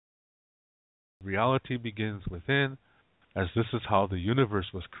Reality begins within, as this is how the universe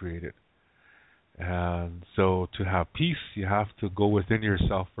was created. And so to have peace, you have to go within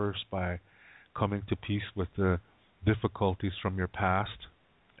yourself first by coming to peace with the difficulties from your past.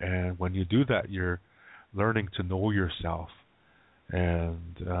 And when you do that, you're learning to know yourself.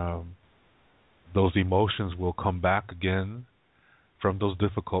 And those emotions will come back again from those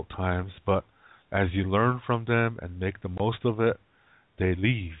difficult times. But as you learn from them and make the most of it, they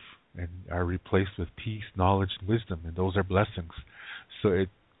leave and are replaced with peace, knowledge, and wisdom. And those are blessings. So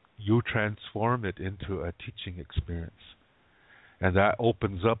you transform it into a teaching experience. And that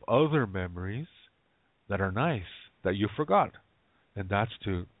opens up other memories that are nice that you forgot. And that's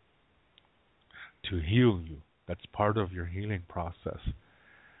to heal you. That's part of your healing process.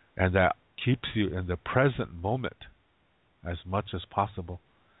 And that keeps you in the present moment as much as possible.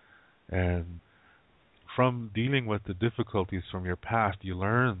 And from dealing with the difficulties from your past, you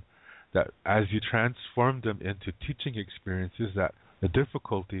learn that as you transform them into teaching experiences, that the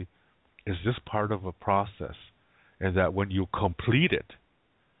difficulty is just part of a process. And that when you complete it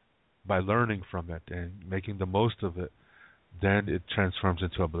by learning from it and making the most of it, then it transforms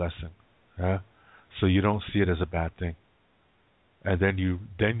into a blessing. Yeah? So you don't see it as a bad thing. And then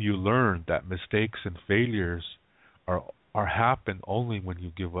you learn that mistakes and failures are happen only when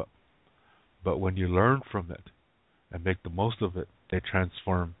you give up. But when you learn from it and make the most of it, they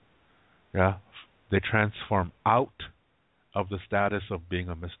transform. Yeah, they transform out of the status of being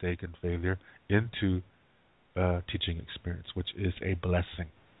a mistake and failure into a teaching experience, which is a blessing.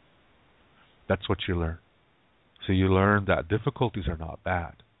 That's what you learn. So you learn that difficulties are not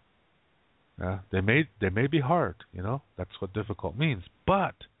bad. Yeah, they may be hard, that's what difficult means.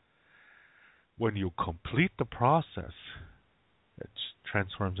 But when you complete the process, it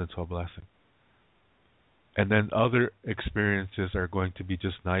transforms into a blessing. And then other experiences are going to be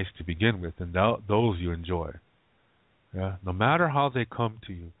just nice to begin with, and those you enjoy. Yeah, no matter how they come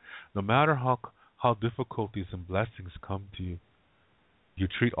to you, no matter how difficulties and blessings come to you, you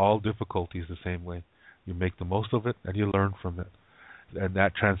treat all difficulties the same way. You make the most of it, and you learn from it. And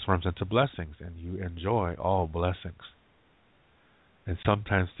that transforms into blessings, and you enjoy all blessings. And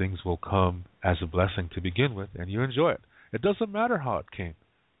sometimes things will come as a blessing to begin with, and you enjoy it. It doesn't matter how it came.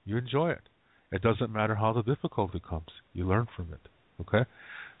 You enjoy it. It doesn't matter how the difficulty comes. You learn from it. Okay?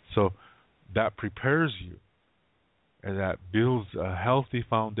 So that prepares you, and that builds a healthy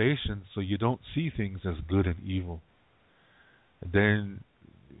foundation so you don't see things as good and evil. And then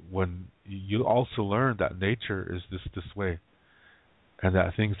when you also learn that nature is this way, and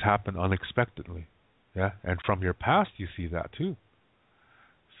that things happen unexpectedly. Yeah? And from your past you see that too.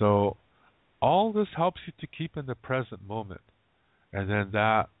 So all this helps you to keep in the present moment. And then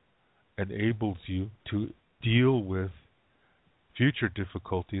that enables you to deal with future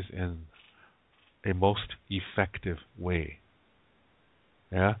difficulties in a most effective way.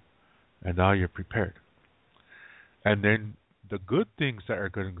 Yeah? And now you're prepared. And then the good things that are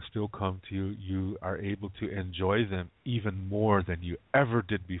going to still come to you, you are able to enjoy them even more than you ever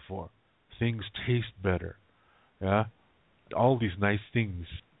did before. Things taste better. Yeah? All these nice things,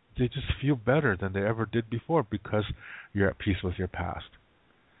 they just feel better than they ever did before because you're at peace with your past.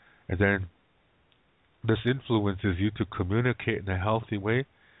 And then this influences you to communicate in a healthy way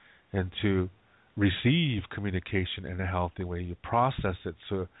and to receive communication in a healthy way. You process it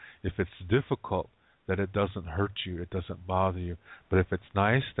so if it's difficult, that it doesn't hurt you, it doesn't bother you. But if it's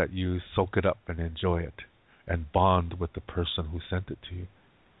nice, that you soak it up and enjoy it and bond with the person who sent it to you.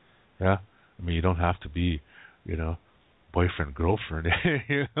 Yeah? I mean, you don't have to be, boyfriend, girlfriend,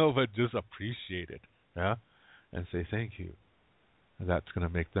 but just appreciate it. Yeah? And say thank you. And that's going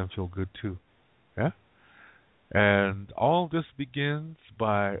to make them feel good too. Yeah? And all this begins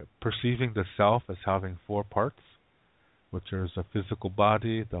by perceiving the self as having 4 parts, which is the physical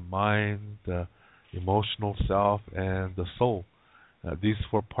body, the mind, the emotional self, and the soul. These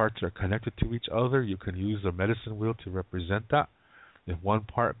 4 parts are connected to each other. You can use a medicine wheel to represent that. If one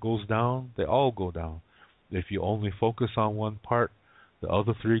part goes down, they all go down. If you only focus on one part, the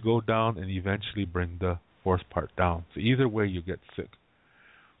other 3 go down and eventually bring the 4th part down. So either way, you get sick.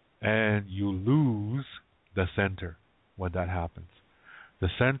 And you lose the center when that happens. The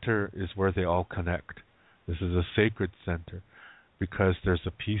center is where they all connect. This is a sacred center because there's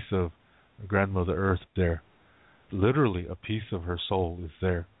a piece of Grandmother Earth there. Literally, a piece of her soul is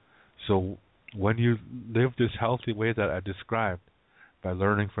there. So when you live this healthy way that I described, by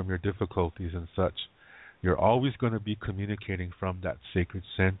learning from your difficulties and such, you're always going to be communicating from that sacred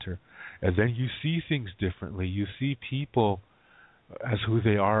center. And then you see things differently. You see people as who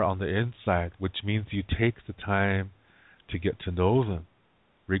they are on the inside, which means you take the time to get to know them,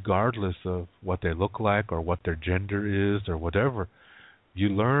 regardless of what they look like or what their gender is or whatever. You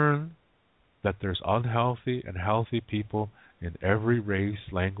learn that there's unhealthy and healthy people in every race,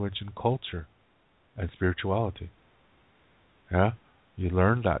 language, and culture and spirituality. Yeah? You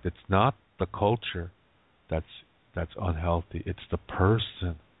learn that. It's not the culture that's unhealthy. It's the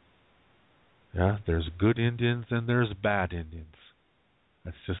person. Yeah? There's good Indians and there's bad Indians.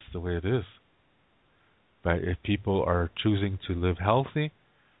 That's just the way it is. But if people are choosing to live healthy,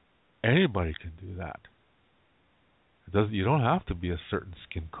 anybody can do that. You don't have to be a certain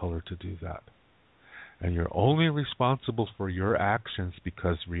skin color to do that. And you're only responsible for your actions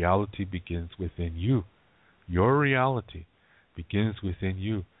because reality begins within you. Your reality begins within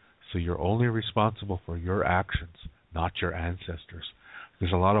you. So you're only responsible for your actions, not your ancestors.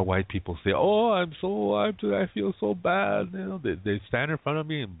 There's a lot of white people say, "Oh, I feel so bad." You know, they stand in front of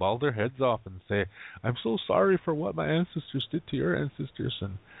me and bawl their heads off and say, "I'm so sorry for what my ancestors did to your ancestors,"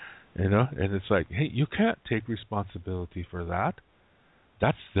 and and it's like, hey, you can't take responsibility for that.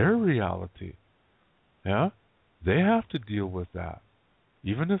 That's their reality. Yeah, they have to deal with that,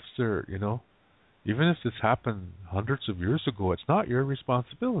 even if even if this happened hundreds of years ago. It's not your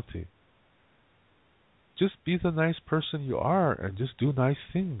responsibility. Just be the nice person you are and just do nice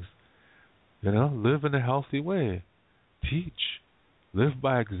things. Live in a healthy way. Teach. Live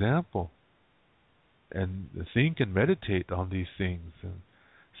by example. And think and meditate on these things and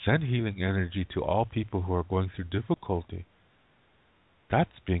send healing energy to all people who are going through difficulty.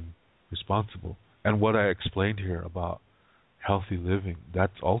 That's being responsible. And what I explained here about healthy living,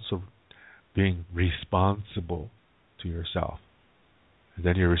 that's also being responsible to yourself. And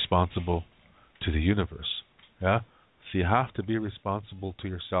then you're responsible to the universe. Yeah? So you have to be responsible to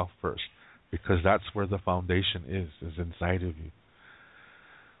yourself first, because that's where the foundation is inside of you.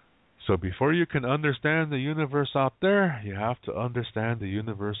 So before you can understand the universe out there, you have to understand the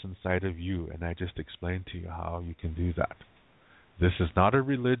universe inside of you, and I just explained to you how you can do that. This is not a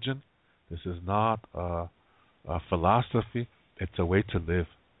religion. This is not a philosophy. It's a way to live.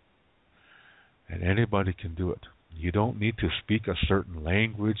 And anybody can do it. You don't need to speak a certain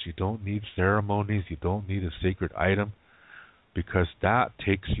language. You don't need ceremonies. You don't need a sacred item, because that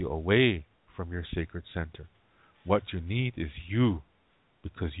takes you away from your sacred center. What you need is you,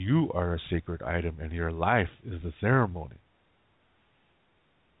 because you are a sacred item and your life is the ceremony.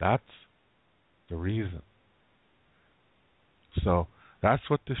 That's the reason. So that's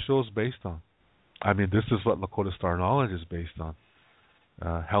what this show is based on. I mean, this is what Lakota Star Knowledge is based on.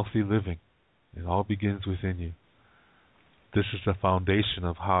 Healthy living. It all begins within you. This is the foundation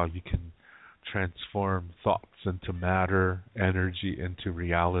of how you can transform thoughts into matter, energy into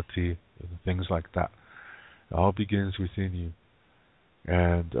reality, and things like that. It all begins within you.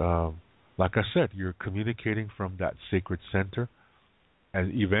 And like I said, you're communicating from that sacred center,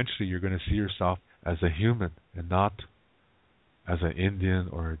 and eventually you're going to see yourself as a human and not as an Indian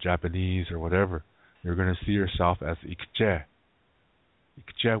or a Japanese or whatever. You're going to see yourself as Ikje.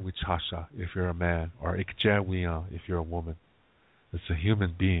 Ikje Wichasha if you're a man, or Ikje Wiya if you're a woman. It's a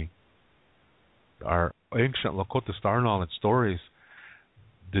human being. Our ancient Lakota Star Knowledge stories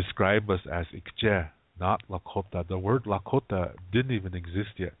describe us as Ikje, not Lakota. The word Lakota didn't even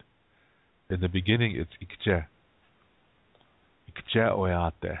exist yet. In the beginning, it's Ikje. Ikje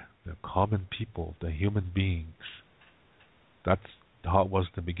Oyate, the common people, the human beings. That's how it was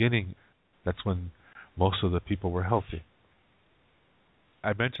in the beginning. That's when most of the people were healthy.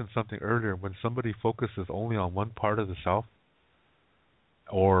 I mentioned something earlier. When somebody focuses only on one part of the self,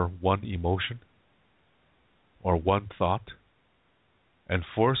 or one emotion, or one thought, and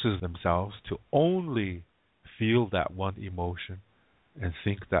forces themselves to only feel that one emotion and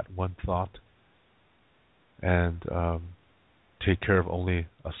think that one thought, and take care of only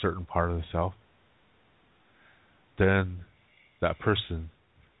a certain part of the self, then that person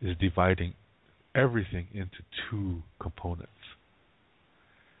is dividing everything into two components.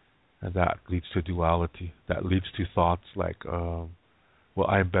 And that leads to duality. That leads to thoughts like, well,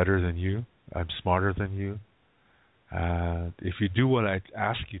 I'm better than you. I'm smarter than you. And if you do what I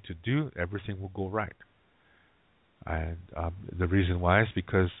ask you to do, everything will go right. And the reason why is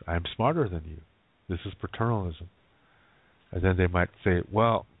because I'm smarter than you. This is paternalism. And then they might say,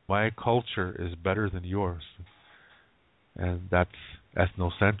 well, my culture is better than yours. And that's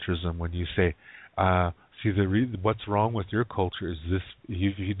ethnocentrism when you say, what's wrong with your culture is this.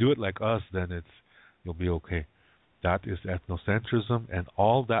 If you do it like us, then you'll be okay. That is ethnocentrism, and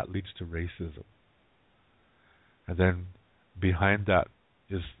all that leads to racism. And then behind that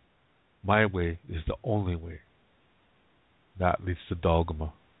is my way is the only way. That leads to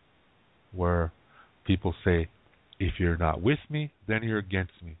dogma, where people say, If you're not with me, then you're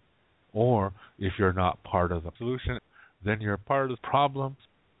against me. Or if you're not part of the solution, then you're part of the problem.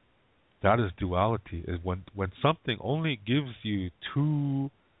 That is duality. Is when something only gives you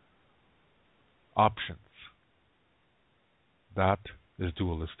two options. That is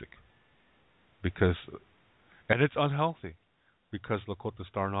dualistic. And it's unhealthy. Because Lakota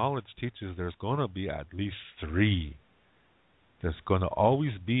Star Knowledge teaches there's going to be at least three. There's going to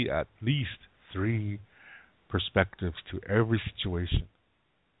always be at least three perspectives to every situation.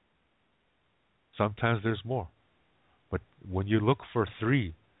 Sometimes there's more. But when you look for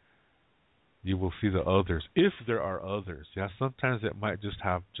three, you will see the others. If there are others. Yeah, sometimes it might just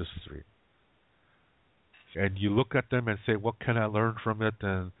have just three. And you look at them and say, what can I learn from it?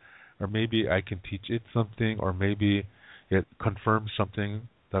 Or maybe I can teach it something, or maybe it confirms something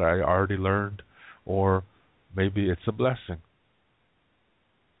that I already learned, or maybe it's a blessing.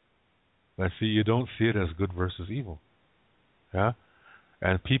 But see, you don't see it as good versus evil. Yeah?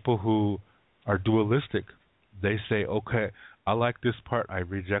 And people who are dualistic, they say, okay, I like this part, I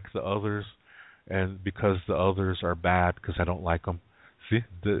reject the others, and because the others are bad, because I don't like them. See,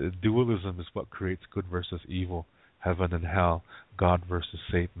 the dualism is what creates good versus evil, heaven and hell, God versus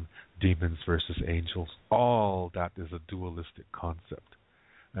Satan, demons versus angels. All that is a dualistic concept.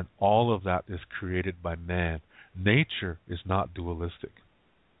 And all of that is created by man. Nature is not dualistic.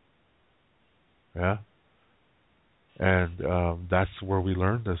 Yeah? And that's where we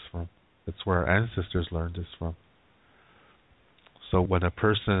learned this from. That's where our ancestors learned this from. So when a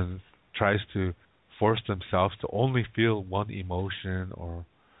person tries to force themselves to only feel one emotion or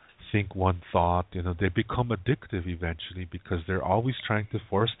think one thought, they become addictive eventually because they're always trying to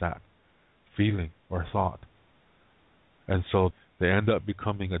force that feeling or thought. And so they end up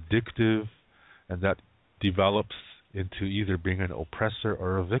becoming addictive, and that develops into either being an oppressor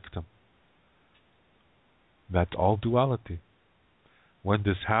or a victim. That's all duality. When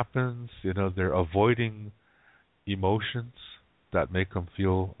this happens, they're avoiding emotions that make them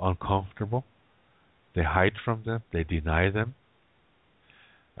feel uncomfortable. They hide from them, they deny them,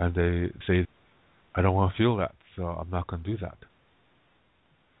 and they say, I don't want to feel that, so I'm not going to do that.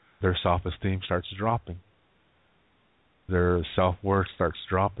 Their self-esteem starts dropping. Their self-worth starts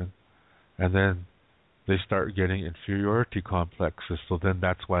dropping. And then they start getting inferiority complexes. So then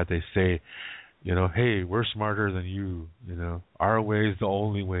that's why they say, hey, we're smarter than you. Our way is the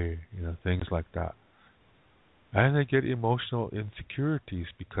only way. Things like that. And they get emotional insecurities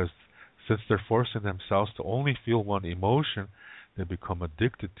because since they're forcing themselves to only feel one emotion, they become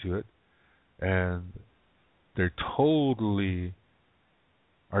addicted to it. And they're totally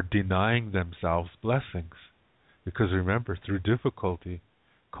are denying themselves blessings. Because remember, through difficulty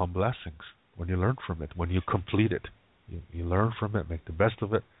come blessings. When you learn from it, when you complete it, you learn from it, make the best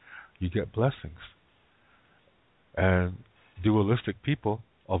of it, you get blessings. And dualistic people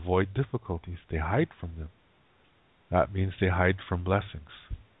avoid difficulties. They hide from them. That means they hide from blessings.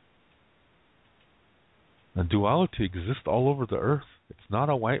 And duality exists all over the earth. It's not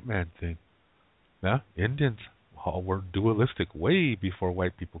a white man thing. Yeah? Indians were dualistic way before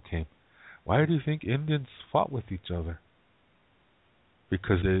white people came. Why do you think Indians fought with each other?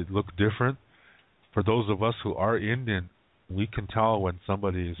 Because they look different. For those of us who are Indian, we can tell when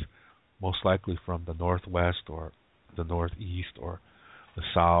somebody is most likely from the northwest or the northeast or the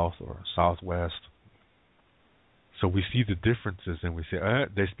south or southwest. So we see the differences and we say,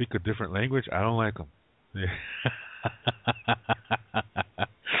 they speak a different language, I don't like them.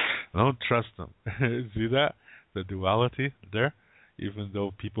 I don't trust them. See that? The duality there? Even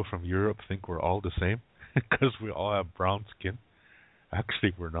though people from Europe think we're all the same because we all have brown skin.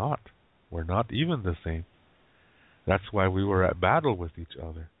 Actually, we're not. We're not even the same. That's why we were at battle with each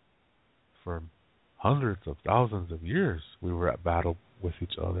other. For hundreds of thousands of years, we were at battle with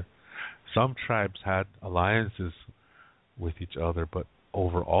each other. Some tribes had alliances with each other, but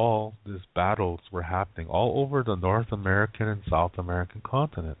overall, these battles were happening all over the North American and South American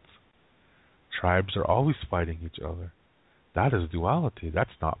continents. Tribes are always fighting each other. That is duality. That's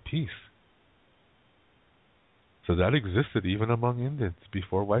not peace. So that existed even among Indians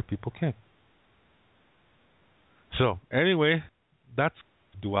before white people came. So anyway, that's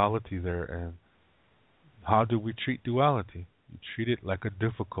duality there. And how do we treat duality? You treat it like a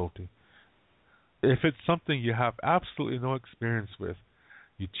difficulty. If it's something you have absolutely no experience with,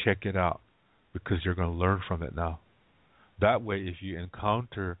 you check it out because you're going to learn from it now. That way, if you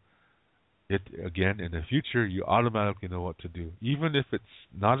encounter it again in the future, you automatically know what to do. Even if it's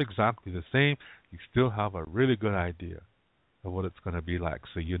not exactly the same, you still have a really good idea of what it's going to be like,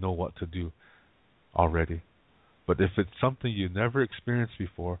 so you know what to do already. But if it's something you never experienced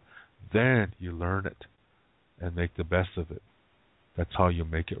before, then you learn it. and make the best of it. That's how you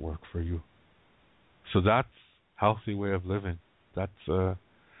make it work for you. So that's healthy way of living. That's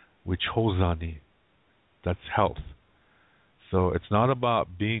wichozani. That's health. So it's not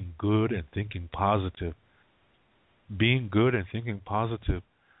about being good and thinking positive. Being good and thinking positive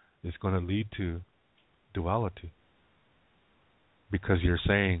is going to lead to duality, because you're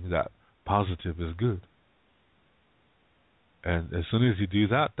saying that positive is good. And as soon as you do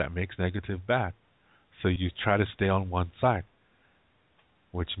that, that makes negative bad. So you try to stay on one side,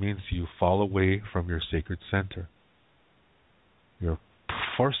 which means you fall away from your sacred center. You're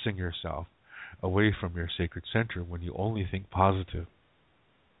forcing yourself away from your sacred center when you only think positive,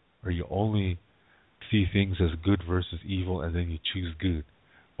 or you only see things as good versus evil, and then you choose good.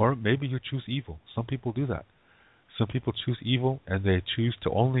 Or maybe you choose evil. Some people do that. Some people choose evil and they choose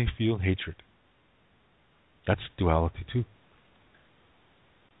to only feel hatred. That's duality too.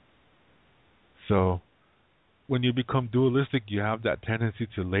 So when you become dualistic, you have that tendency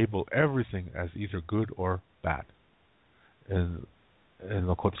to label everything as either good or bad. And in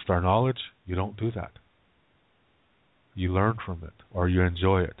Lakota Star knowledge, you don't do that. You learn from it, or you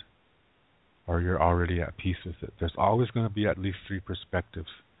enjoy it, or you're already at peace with it. There's always going to be at least three perspectives,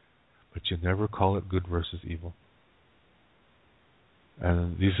 but you never call it good versus evil.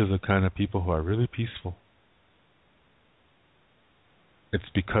 And these are the kind of people who are really peaceful. It's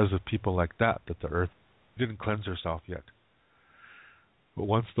because of people like that the earth didn't cleanse herself yet. But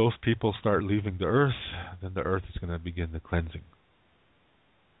once those people start leaving the earth, then the earth is going to begin the cleansing.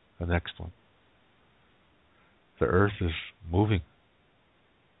 The next one. The earth is moving.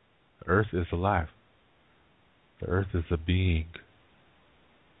 The earth is alive. The earth is a being.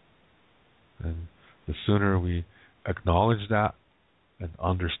 And the sooner we acknowledge that and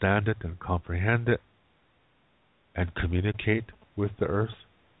understand it and comprehend it and communicate with the earth,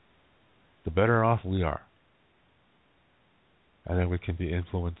 the better off we are. And then we can be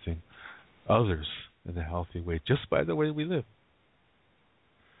influencing others in a healthy way just by the way we live.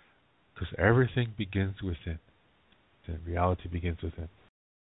 Because everything begins within. The reality begins within.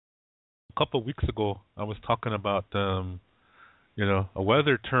 A couple of weeks ago, I was talking about, a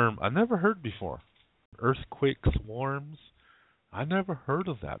weather term I never heard before. Earthquake swarms. I never heard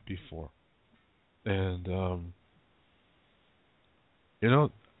of that before. And,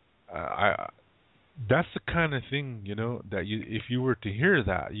 that's the kind of thing, that if you were to hear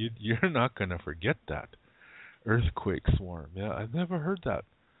that, you're not going to forget that. Earthquake swarm. Yeah, I've never heard that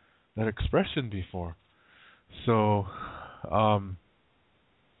expression before. So,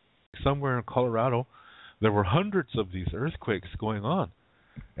 somewhere in Colorado, there were hundreds of these earthquakes going on,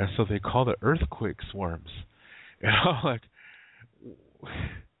 and so they called it earthquake swarms. And I'm like,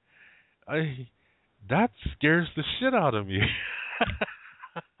 that scares the shit out of me.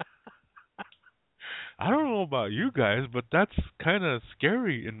 I don't know about you guys, but that's kind of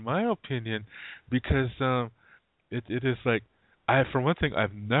scary in my opinion, because it is like, for one thing,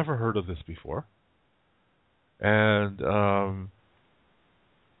 I've never heard of this before, and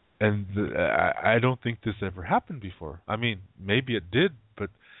I don't think this ever happened before. I mean, maybe it did,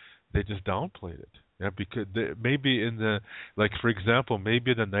 but they just downplayed it. Yeah, because maybe in the, like, for example,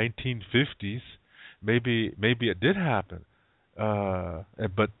 maybe in the 1950s, maybe it did happen,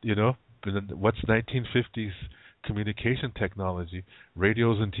 but what's 1950s communication technology?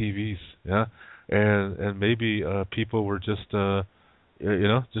 Radios and TVs, yeah, and maybe people were just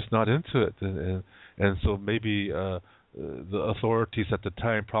just not into it, and so maybe the authorities at the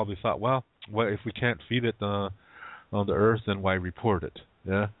time probably thought, well, if we can't feed it on the earth, then why report it?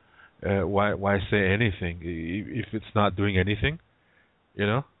 Yeah, why say anything if it's not doing anything?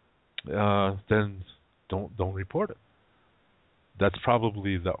 Then don't report it. That's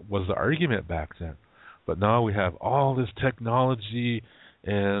probably was the argument back then. But now we have all this technology,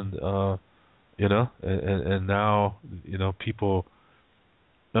 and and now people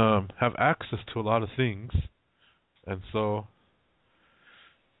have access to a lot of things, and so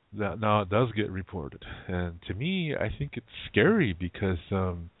that now it does get reported. And to me, I think it's scary because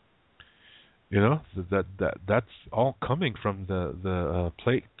that's all coming from the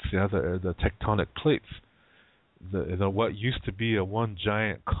plates, the tectonic plates. The what used to be a one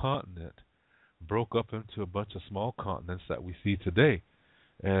giant continent broke up into a bunch of small continents that we see today,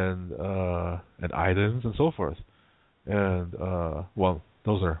 and islands and so forth. And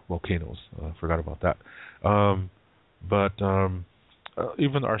those are volcanoes. Forgot about that. But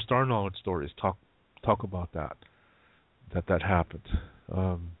even our star knowledge stories talk about that happened.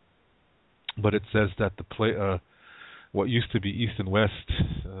 But it says that what used to be east and west,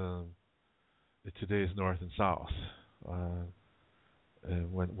 today is north and south.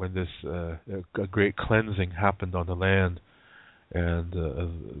 when this a great cleansing happened on the land, and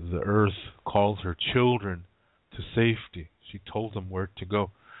the earth called her children to safety. She told them where to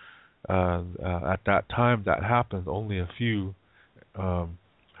go. At that time that happened, only a few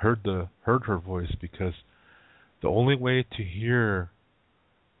heard her voice, because the only way to hear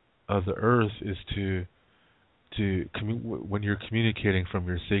the earth is when you're communicating from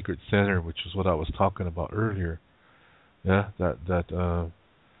your sacred center, which is what I was talking about earlier. Yeah, that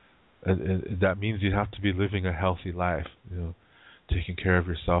means you have to be living a healthy life, taking care of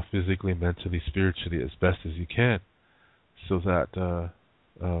yourself physically, mentally, spiritually as best as you can, so that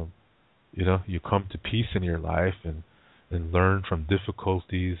you come to peace in your life and learn from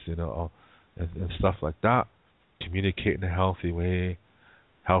difficulties, and stuff like that. Communicate in a healthy way,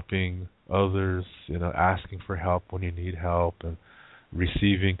 helping others, asking for help when you need help, and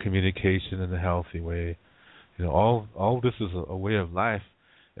receiving communication in a healthy way. All this is a way of life,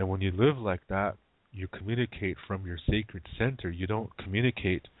 and when you live like that, you communicate from your sacred center. You don't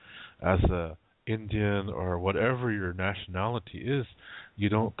communicate as a Indian or whatever your nationality is. You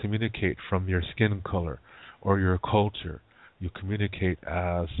don't communicate from your skin color or your culture. You communicate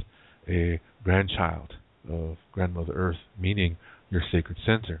as a grandchild of Grandmother Earth, meaning your sacred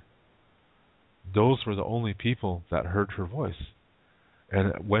center. Those were the only people that heard her voice.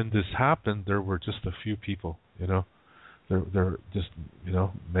 And when this happened, there were just a few people, There just,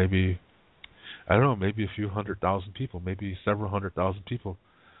 maybe, I don't know, maybe a few 100,000 people, maybe several 100,000 people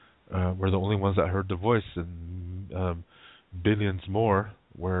were the only ones that heard the voice, and billions more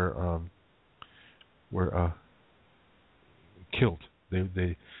were killed.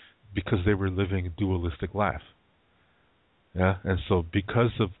 They because they were living a dualistic life. Yeah, and so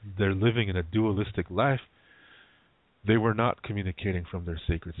because of their living in a dualistic life, they were not communicating from their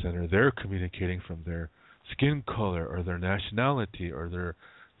sacred center. They're communicating from their skin color or their nationality or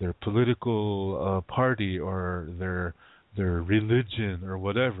their political party or their religion or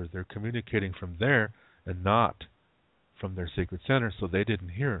whatever. They're communicating from there and not from their sacred center, so they didn't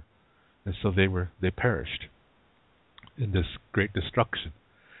hear, and so they perished in this great destruction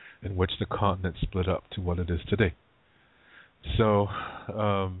in which the continent split up to what it is today. So,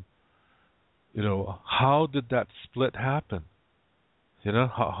 how did that split happen?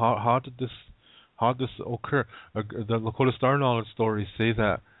 How did this occur? The Lakota Star Knowledge stories say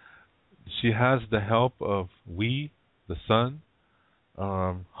that she has the help of We, the sun,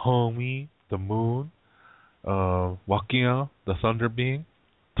 Homi, the moon, Wakia, the thunder being,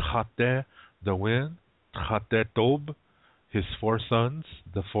 Tate, the wind, Tate Tob, his four sons,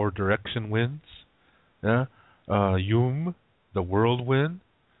 the four direction winds, yeah, Yum, the whirlwind.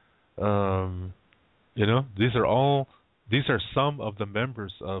 These are some of the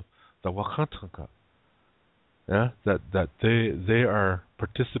members of the Wakantanka. Yeah, that they are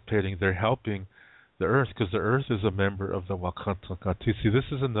participating. They're helping the earth, because the earth is a member of the Wakantanka too. See,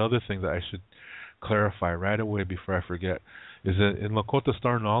 this is another thing that I should clarify right away before I forget. Is that in Lakota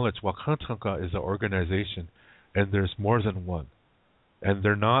Star Knowledge, Wakantanka is an organization, and there's more than one. And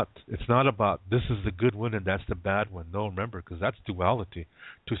they're not. It's not about this is the good one and that's the bad one. No, remember, because that's duality.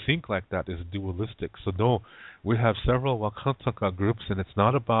 To think like that is dualistic. So no, we have several Wakantanka groups, and it's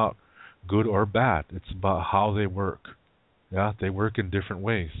not about good or bad. It's about how they work. Yeah, they work in different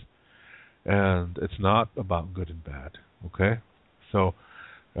ways, and it's not about good and bad. Okay, so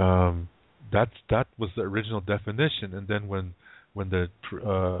that was the original definition. And then when the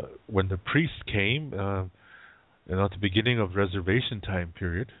priest came. At the beginning of reservation time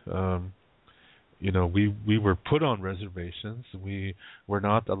period, we were put on reservations. We were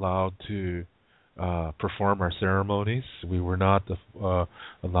not allowed to perform our ceremonies. We were not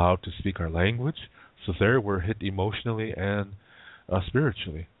allowed to speak our language. So there we're hit emotionally and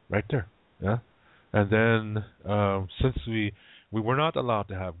spiritually, right there. Yeah, and then since we were not allowed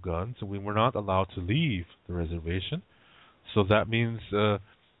to have guns, and we were not allowed to leave the reservation, so that means.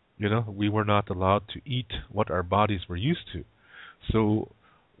 We were not allowed to eat what our bodies were used to. So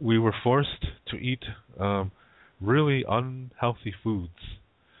we were forced to eat really unhealthy foods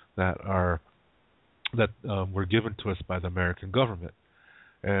that were given to us by the American government.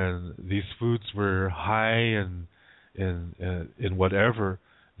 And these foods were high in whatever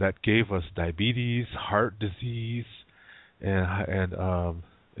that gave us diabetes, heart disease, and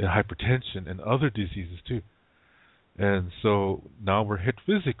hypertension, and other diseases too. And so now we're hit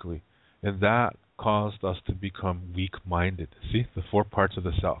physically, and that caused us to become weak-minded. See, the four parts of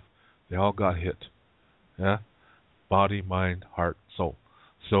the self, they all got hit. Yeah, body, mind, heart, soul.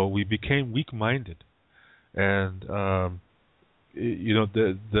 So we became weak-minded, and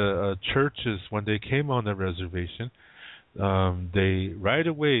the churches, when they came on the reservation, They right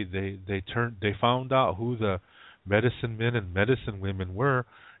away they found out who the medicine men and medicine women were,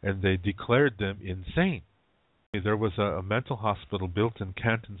 and they declared them insane. There was a mental hospital built in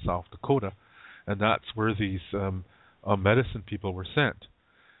Canton, South Dakota, and that's where these medicine people were sent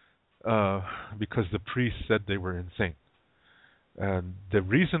because the priest said they were insane. And the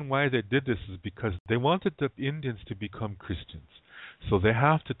reason why they did this is because they wanted the Indians to become Christians. So they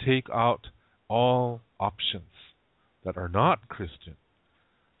have to take out all options that are not Christian.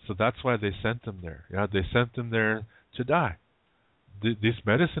 So that's why they sent them there. Yeah, they sent them there to die. These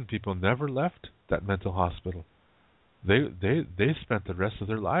medicine people never left that mental hospital. They spent the rest of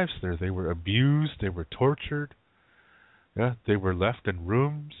their lives there. They were abused. They were tortured. Yeah, they were left in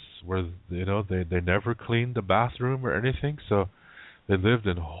rooms where they never cleaned the bathroom or anything. So they lived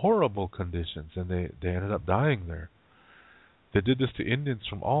in horrible conditions, and they ended up dying there. They did this to Indians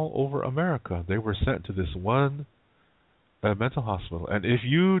from all over America. They were sent to this one mental hospital, and if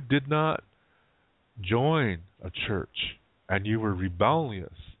you did not join a church and you were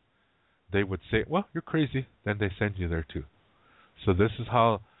rebellious, they would say, "Well, you're crazy." Then they send you there too. So this is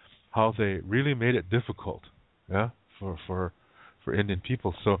how they really made it difficult, yeah, for Indian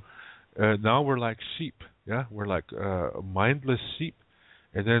people. So now we're like sheep, yeah, we're like mindless sheep,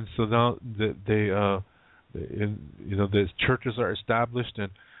 and then so now the churches are established,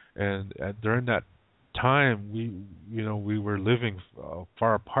 and during that time we were living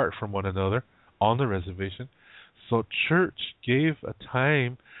far apart from one another on the reservation. So church gave a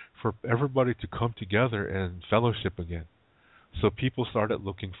time for everybody to come together and fellowship again. So people started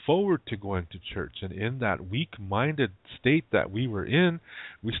looking forward to going to church, and in that weak-minded state that we were in,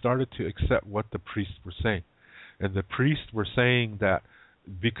 we started to accept what the priests were saying. And the priests were saying that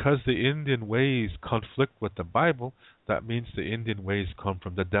because the Indian ways conflict with the Bible, that means the Indian ways come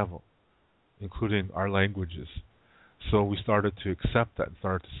from the devil, including our languages. So we started to accept that and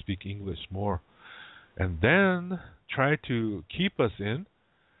started to speak English more. And then try to keep us in,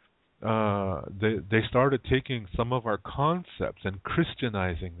 they started taking some of our concepts and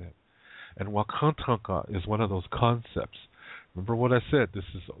Christianizing them. And Wakantanka is one of those concepts. Remember what I said,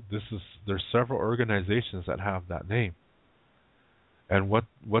 there's several organizations that have that name. And what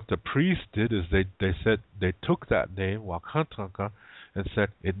the priests did is they said they took that name, Wakantanka, and said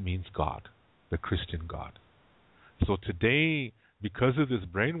it means God, the Christian God. So today, because of this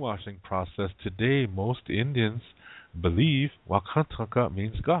brainwashing process, today most Indians believe Wakantanka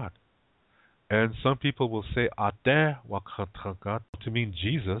means God. And some people will say Ate Wakantanka to mean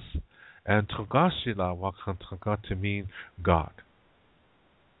Jesus, and Togashila Wakantanka to mean God.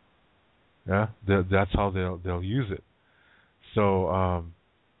 Yeah, that's how they'll use it. So,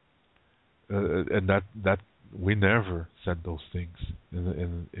 and that we never said those things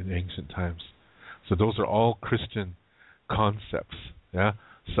in ancient times. So those are all Christian concepts. Yeah.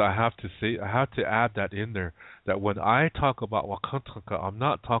 So I have to add that in there, that when I talk about Wakantanka, I'm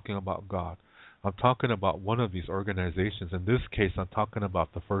not talking about God. I'm talking about one of these organizations. In this case, I'm talking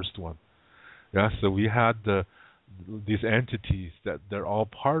about the first one. Yeah. So we had these entities that they're all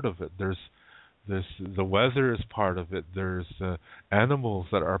part of it. There's the weather is part of it. There's animals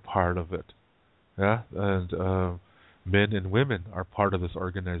that are part of it. Yeah, and men and women are part of this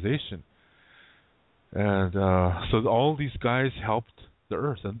organization. And so all these guys helped the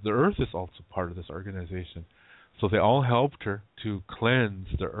earth, and the earth is also part of this organization. So they all helped her to cleanse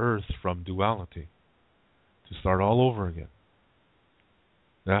the earth from duality, to start all over again.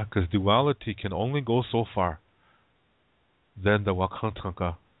 Yeah, because duality can only go so far. Then the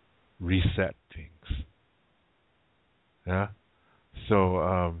Wakantanka reset things. Yeah,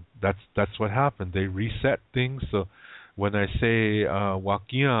 so that's what happened. They reset things. So when I say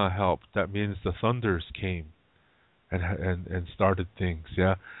Wakia helped, that means the thunders came and started things.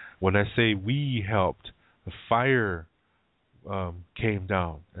 Yeah, when I say we helped, the fire came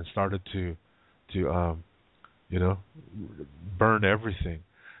down and started to burn everything.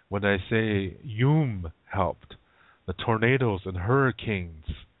 When I say Yum helped, the tornadoes and hurricanes.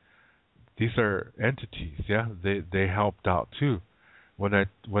 These are entities, yeah. They helped out too. When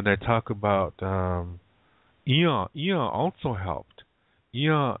I talk about Ia also helped.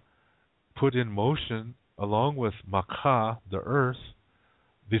 Ia put in motion, along with Maka, the earth,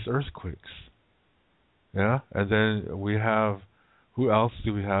 these earthquakes. Yeah, and then we have, who else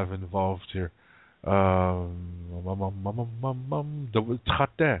do we have involved here? The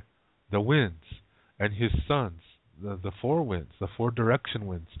Tate, the winds, and his sons, the four winds, the four direction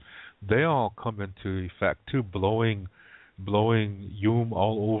winds. They all come into effect too, blowing Yum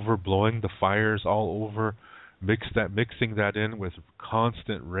all over, blowing the fires all over, mixing that in with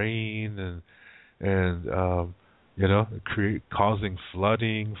constant rain and causing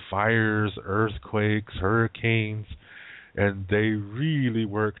flooding, fires, earthquakes, hurricanes, and they really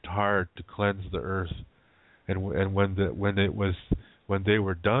worked hard to cleanse the earth. And when they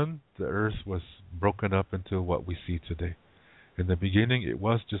were done, the earth was broken up into what we see today. In the beginning, it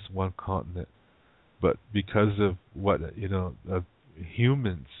was just one continent, but because of of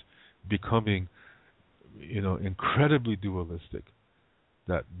humans becoming, incredibly dualistic,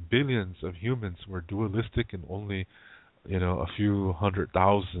 that billions of humans were dualistic, and only, a few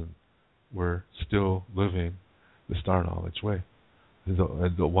 100,000 were still living the Star Knowledge way. And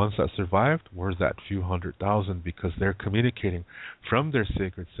the ones that survived were that few 100,000, because they're communicating from their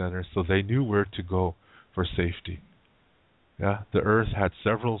sacred centers, so they knew where to go for safety. Yeah, the Earth had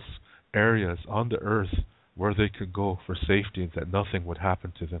several areas on the Earth where they could go for safety, and that nothing would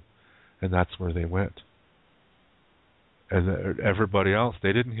happen to them, and that's where they went. And everybody else,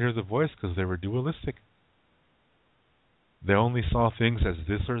 they didn't hear the voice because they were dualistic. They only saw things as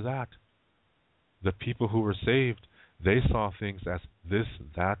this or that. The people who were saved, they saw things as this,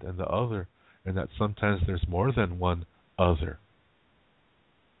 that, and the other, and that sometimes there's more than one other.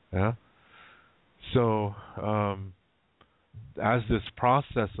 Yeah. So, as this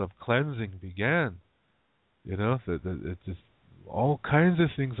process of cleansing began, it's just all kinds of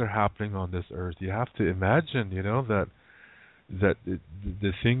things are happening on this earth. You have to imagine, that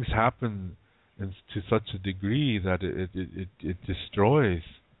the things happen to such a degree that it destroys,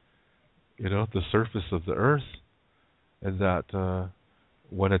 the surface of the earth, and that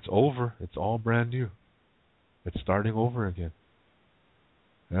when it's over, it's all brand new. It's starting over again.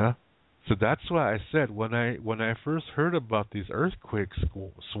 Yeah. So that's why I said when I first heard about these earthquake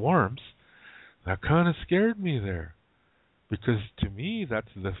swarms, that kind of scared me there, because to me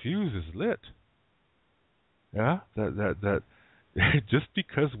that's the fuse is lit. Yeah, that just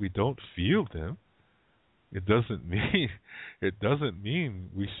because we don't feel them, it doesn't mean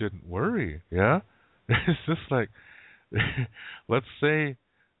we shouldn't worry. Yeah, it's just like let's say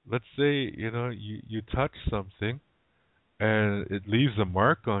you touch something and it leaves a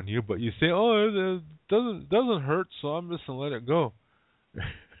mark on you, but you say, "Oh, it doesn't hurt, so I'm just gonna let it go."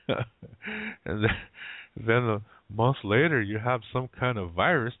 And then a month later, you have some kind of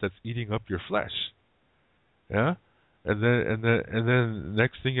virus that's eating up your flesh. Yeah, and then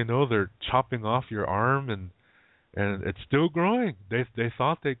next thing you know, they're chopping off your arm, and it's still growing. They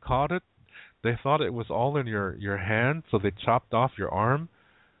thought they caught it. They thought it was all in your hand, so they chopped off your arm.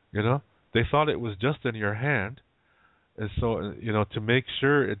 They thought it was just in your hand. And so, to make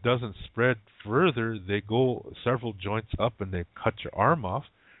sure it doesn't spread further, they go several joints up and they cut your arm off,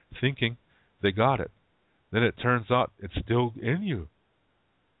 thinking they got it. Then it turns out it's still in you.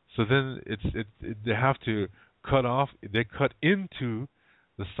 So then they have to cut off. They cut into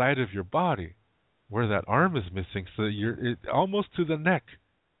the side of your body where that arm is missing, so you're almost to the neck.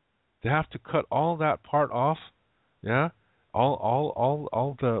 They have to cut all that part off. Yeah.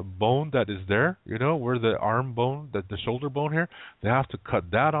 All the bone that is there, where the arm bone, the shoulder bone here, they have to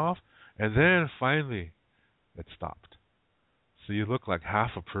cut that off, and then finally it stopped. So you look like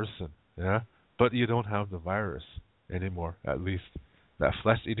half a person, yeah, but you don't have the virus anymore. At least that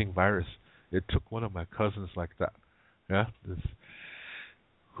flesh-eating virus. It took one of my cousins like that. Yeah,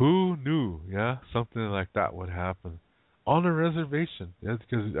 who knew? Yeah, something like that would happen on a reservation. Yeah,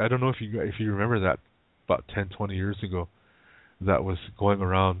 because I don't know if you remember that about 10, 20 years ago. That was going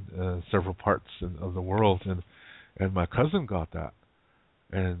around several parts of the world, and my cousin got that,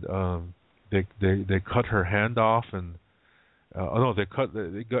 and they cut her hand off, and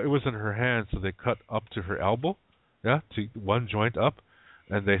it wasn't her hand, so they cut up to her elbow, yeah, to one joint up,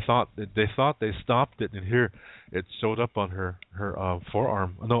 and they thought they stopped it, and here it showed up on her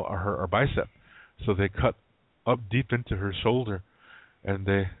forearm, her bicep, so they cut up deep into her shoulder, and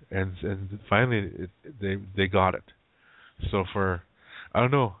finally they got it. So I don't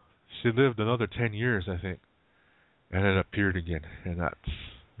know, she lived another 10 years, I think, and it appeared again, and that's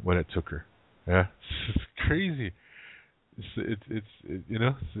when it took her. Yeah, it's just crazy. It's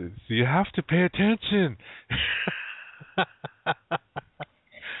so you have to pay attention.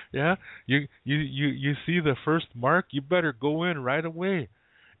 Yeah, you see the first mark, you better go in right away,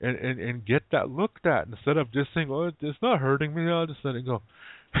 and get that looked at instead of just saying, "Oh, it's not hurting me. I'll just let it go."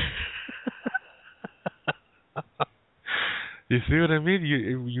 You see what I mean?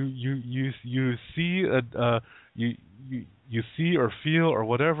 You see you see or feel or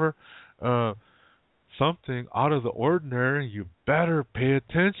whatever something out of the ordinary. You better pay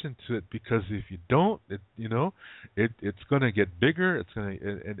attention to it, because if you don't, it's going to get bigger. It's going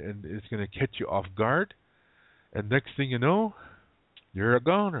and it's going to catch you off guard, and next thing you know, you're a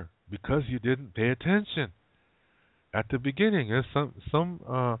goner because you didn't pay attention. at the beginning. There's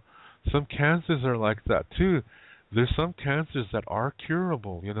some cancers are like that too. There's some cancers that are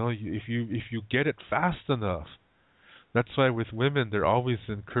curable. If you get it fast enough. That's why with women they're always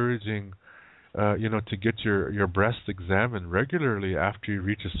encouraging, to get your breasts examined regularly after you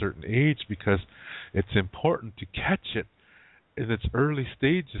reach a certain age, because it's important to catch it in its early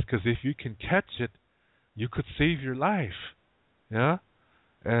stages. Because if you can catch it, you could save your life. Yeah,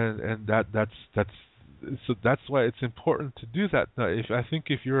 and that's why it's important to do that. Now, I think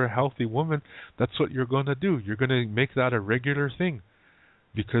if you're a healthy woman, that's what you're going to do. You're going to make that a regular thing,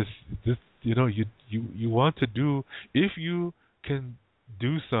 because this, you want to do, if you can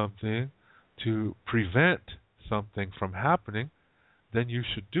do something to prevent something from happening, then you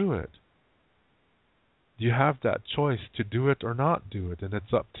should do it. You have that choice to do it or not do it, and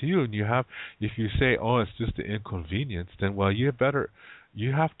it's up to you. And if you say, "Oh, it's just an inconvenience," then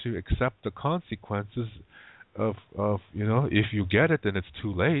you have to accept the consequences of if you get it, then it's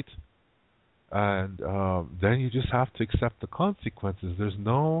too late, and then you just have to accept the consequences.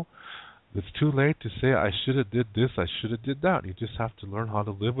 It's too late to say, "I should have did this, I should have did that." You just have to learn how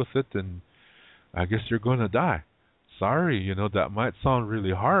to live with it, and I guess you're going to die. Sorry, that might sound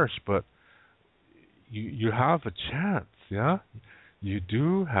really harsh, but you have a chance, yeah? You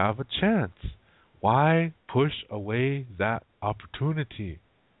do have a chance. Why push away that opportunity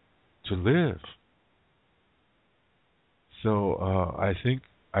to live? So I think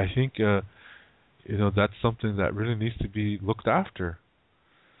that's something that really needs to be looked after.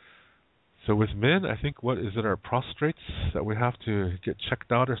 So with men, I think our prostrates that we have to get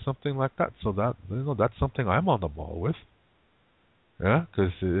checked out or something like that. So that's something I'm on the ball with. Yeah,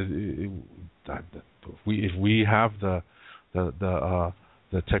 because if we have the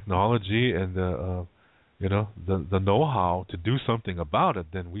technology and the know-how to do something about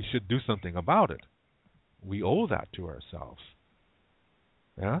it, then we should do something about it. We owe that to ourselves.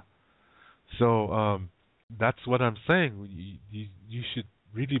 Yeah. So that's what I'm saying. You should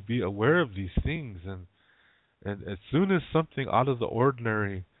really be aware of these things, and as soon as something out of the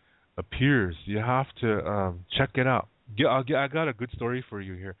ordinary appears, you have to check it out. I got a good story for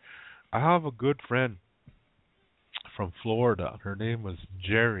you here. I have a good friend from Florida. Her name was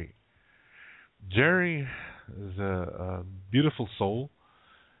Jerry. Jerry is a beautiful soul.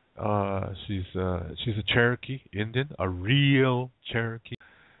 She's a Cherokee Indian, a real Cherokee.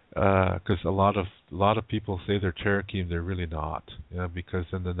 Because a lot of people say they're Cherokee and they're really not.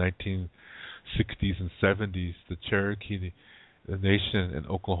 Because in the 1960s and 70s, the Cherokee the nation in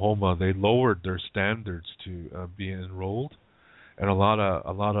Oklahoma, they lowered their standards to be enrolled, and a lot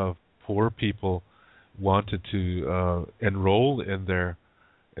of poor people wanted to enroll in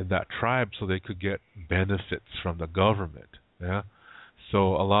that tribe so they could get benefits from the government. Yeah.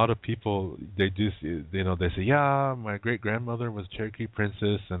 So a lot of people, they say, yeah, my great grandmother was Cherokee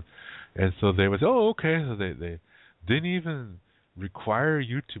princess, and so they would say, oh, okay. So they didn't even require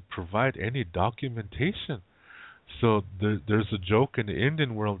you to provide any documentation. So there's a joke in the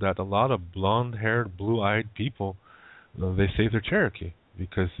Indian world that a lot of blonde-haired, blue-eyed people, they say they're Cherokee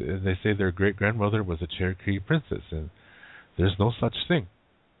because they say their great-grandmother was a Cherokee princess, and there's no such thing.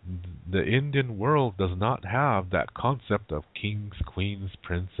 The Indian world does not have that concept of kings, queens,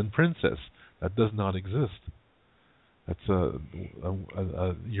 prince, and princess. That does not exist. That's a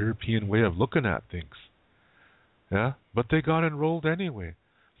European way of looking at things. Yeah, but they got enrolled anyway.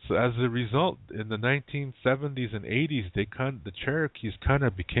 So as a result, in the 1970s and 80s, the Cherokees kind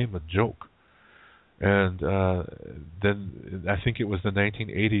of became a joke. And then I think it was the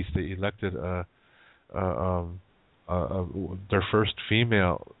 1980s they elected their first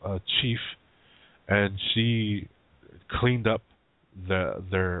female chief, and she cleaned up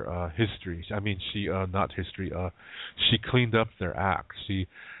their history. I mean, not history. She cleaned up their act. She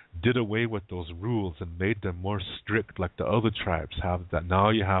did away with those rules and made them more strict, like the other tribes have. That now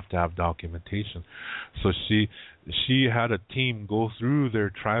you have to have documentation. So she had a team go through their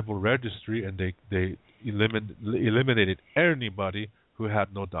tribal registry, and they eliminated anybody who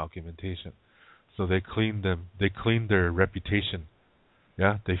had no documentation. So they cleaned them. They cleaned their reputation.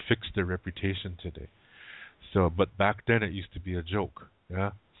 Yeah, they fixed their reputation today. So, but back then it used to be a joke.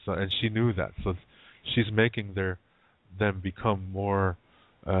 Yeah. So, and she knew that. So, she's making them become more.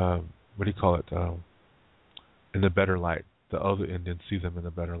 What do you call it? In a better light. The other Indians see them in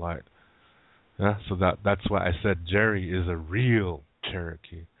a better light. Yeah. So that's why I said Jerry is a real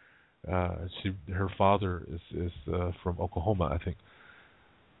Cherokee. Her father is from Oklahoma, I think.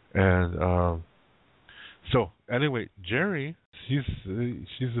 And so anyway, Jerry, she's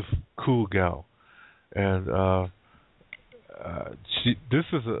a cool gal, and she. This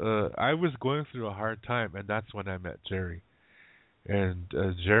is a. I was going through a hard time, and that's when I met Jerry. And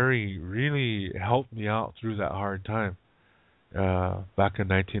Jerry really helped me out through that hard time. Back in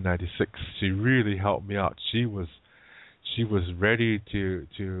 1996, she really helped me out. She was ready to.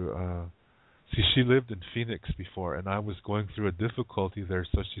 See, she lived in Phoenix before, and I was going through a difficulty there.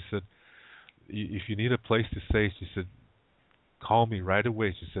 So she said, "If you need a place to stay," she said, "call me right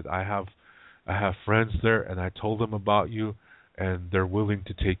away." She said, "I have friends there, and I told them about you, and they're willing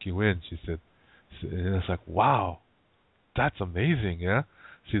to take you in." She said, and it's like, wow, that's amazing, yeah.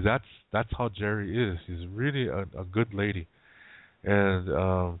 See, that's how Jerry is. She's really a good lady, and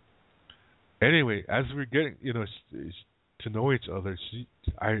anyway, as we're getting, to know each other,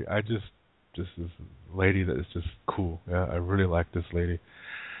 I just this lady that is just cool. Yeah, I really like this lady.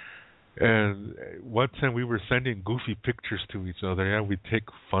 And one time we were sending goofy pictures to each other. Yeah, we'd take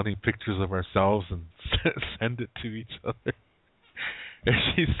funny pictures of ourselves and send it to each other. And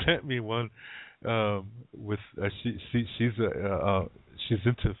she sent me one with she's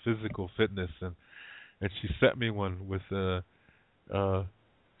into physical fitness, and she sent me one with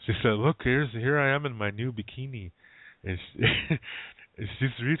she said, "Look, here I am in my new bikini," and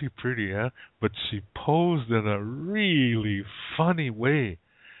she's really pretty, yeah, but she posed in a really funny way.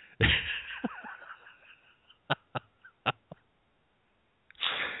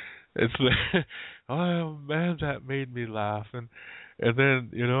 It's like, oh man, that made me laugh, and then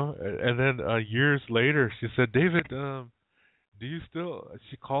years later, she said, "David, do you still?"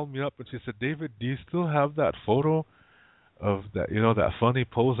 She called me up and she said, "David, do you still have that photo of that funny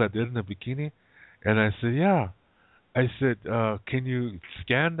pose I did in the bikini?" And I said, "Yeah." I said, "Can you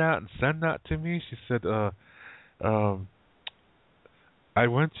scan that and send that to me?" She said, um, "I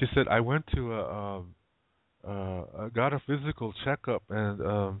went." She said, "I went to I got a physical checkup, and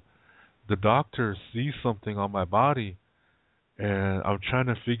the doctor sees something on my body, and I'm trying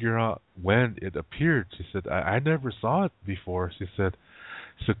to figure out when it appeared." She said, "I never saw it before." She said,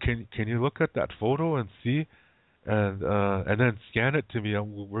 "So can you look at that photo and see, and then scan it to me,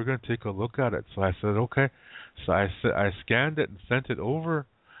 and we're going to take a look at it." So I said, "Okay." So I scanned it and sent it over,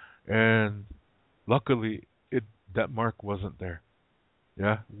 and luckily that mark wasn't there.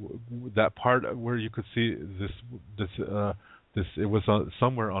 Yeah, that part where you could see this it was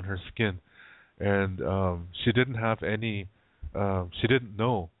somewhere on her skin, and she didn't have any. She didn't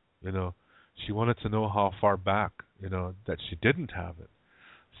know, you know. She wanted to know how far back, that she didn't have it.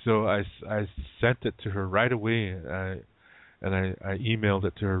 So I sent it to her right away. I emailed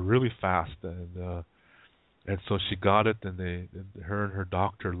it to her really fast, and so she got it, and her and her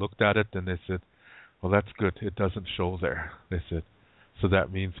doctor looked at it, and they said, "Well, that's good. It doesn't show there." They said, "So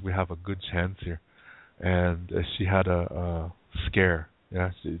that means we have a good chance here." And she had a scare.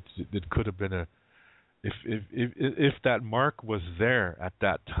 Yeah, it could have been if that mark was there at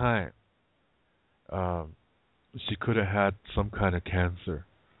that time, um, she could have had some kind of cancer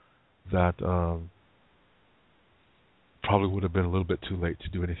that probably would have been a little bit too late to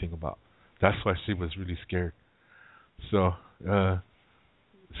do anything about. That's why she was really scared. So,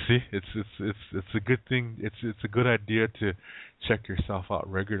 see, it's a good thing. It's a good idea to check yourself out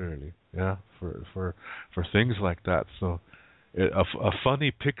regularly. Yeah, for things like that. So, a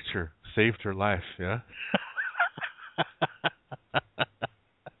funny picture saved her life. Yeah.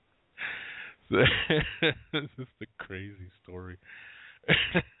 This is a crazy story.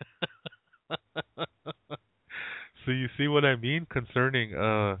 So you see what I mean concerning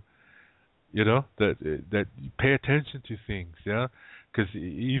that you pay attention to things, yeah, because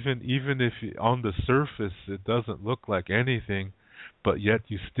even if on the surface it doesn't look like anything, but yet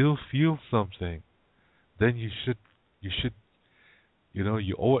you still feel something, then you should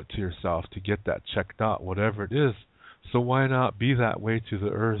you owe it to yourself to get that checked out, whatever it is. So why not be that way to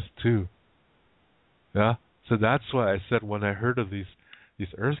the earth too? Yeah. So that's why I said when I heard of these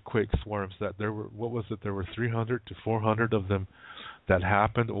earthquake swarms that there were, what was it? There were 300 to 400 of them that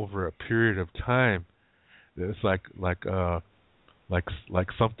happened over a period of time. It's like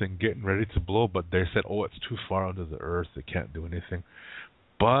something getting ready to blow, but they said, "Oh, it's too far under the earth; it can't do anything."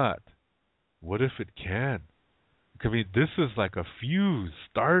 But what if it can? I mean, this is like a fuse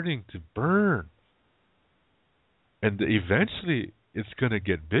starting to burn, and eventually it's going to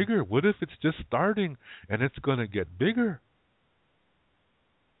get bigger. What if it's just starting and it's going to get bigger?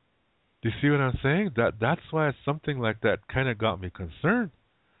 Do you see what I'm saying? That's why something like that kind of got me concerned.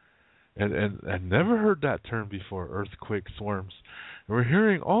 And I never heard that term before, earthquake swarms. And we're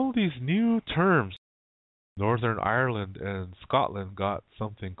hearing all these new terms. Northern Ireland and Scotland got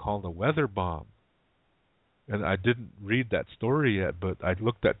something called a weather bomb. And I didn't read that story yet, but I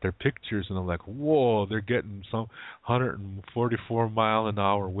looked at their pictures and I'm like, whoa, they're getting some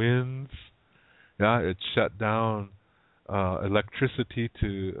 144-mile-an-hour winds. Yeah, it shut down electricity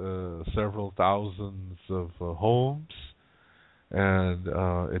to several thousands of homes, and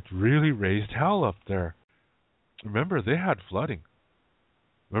it really raised hell up there. Remember, they had flooding.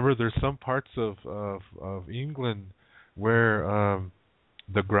 Remember, there's some parts of England where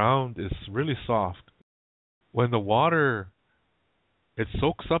the ground is really soft. When the water, it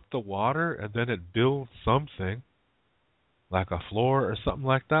soaks up the water and then it builds something like a floor or something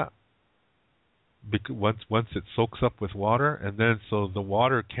like that. Because once it soaks up with water, and then so the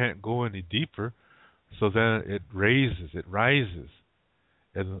water can't go any deeper, so then it rises,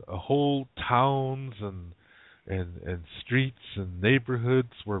 and whole towns and streets and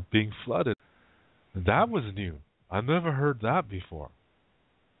neighborhoods were being flooded. That was new. I never heard that before.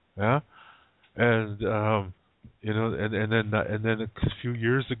 Yeah, and and then a few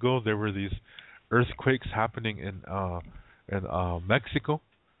years ago there were these earthquakes happening in Mexico,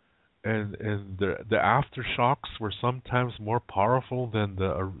 and the aftershocks were sometimes more powerful than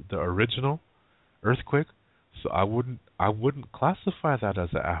the original earthquake. So I wouldn't classify that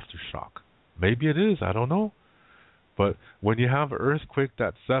as an aftershock. Maybe it is. I don't know. But when you have an earthquake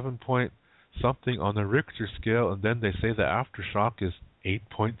that's 7 point something on the Richter scale, and then they say the aftershock is 8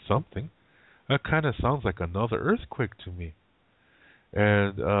 point something, that kind of sounds like another earthquake to me.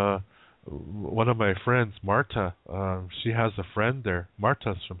 And one of my friends, Marta, she has a friend there.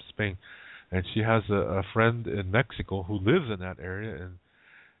 Marta's from Spain, and she has a friend in Mexico who lives in that area,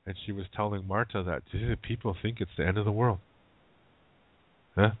 and she was telling Marta that people think it's the end of the world.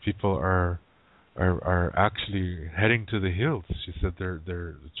 People are actually heading to the hills. She said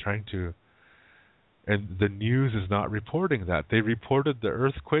they're trying to, and the news is not reporting that. They reported the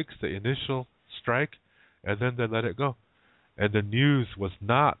earthquakes, the initial strike, and then they let it go. And the news was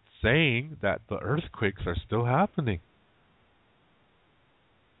not saying that the earthquakes are still happening.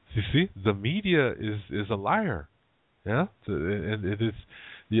 You see, the media is a liar. Yeah, and it is.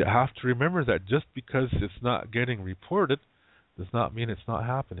 You have to remember that just because it's not getting reported does not mean it's not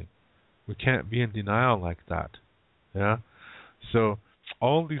happening. We can't be in denial like that. Yeah, so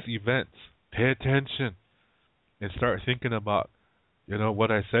all these events, pay attention and start thinking about,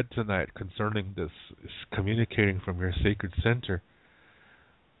 what I said tonight concerning this communicating from your sacred center.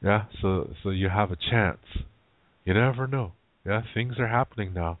 Yeah, so you have a chance. You never know. Yeah, things are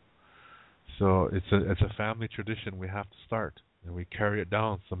happening now. So it's a family tradition we have to start, and we carry it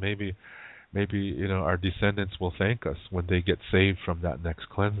down. So maybe our descendants will thank us when they get saved from that next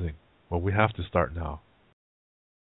cleansing. Well, we have to start now.